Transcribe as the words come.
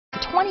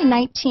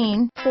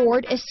2019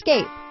 Ford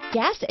Escape.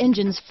 Gas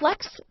engines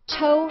flex,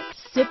 tow,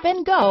 sip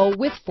and go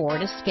with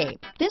Ford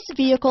Escape. This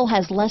vehicle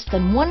has less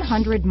than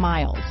 100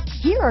 miles.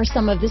 Here are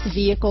some of this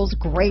vehicle's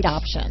great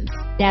options: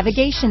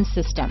 navigation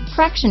system,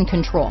 traction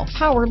control,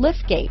 power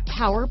liftgate,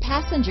 power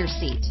passenger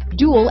seat,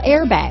 dual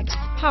airbags,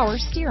 power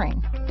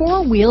steering,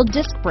 four-wheel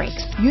disc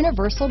brakes,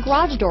 universal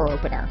garage door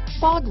opener,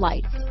 fog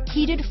lights,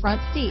 heated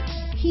front seats,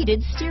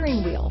 heated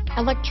steering wheel,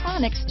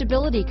 electronic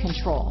stability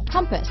control,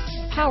 compass,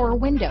 power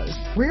windows,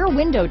 rear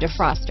window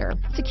defroster,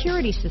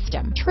 security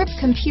system, trip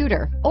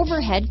computer,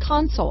 overhead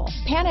console,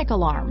 panic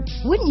alarm.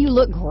 Wouldn't you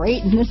look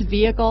great in this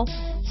vehicle?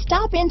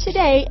 Stop in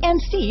today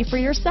and see for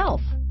yourself.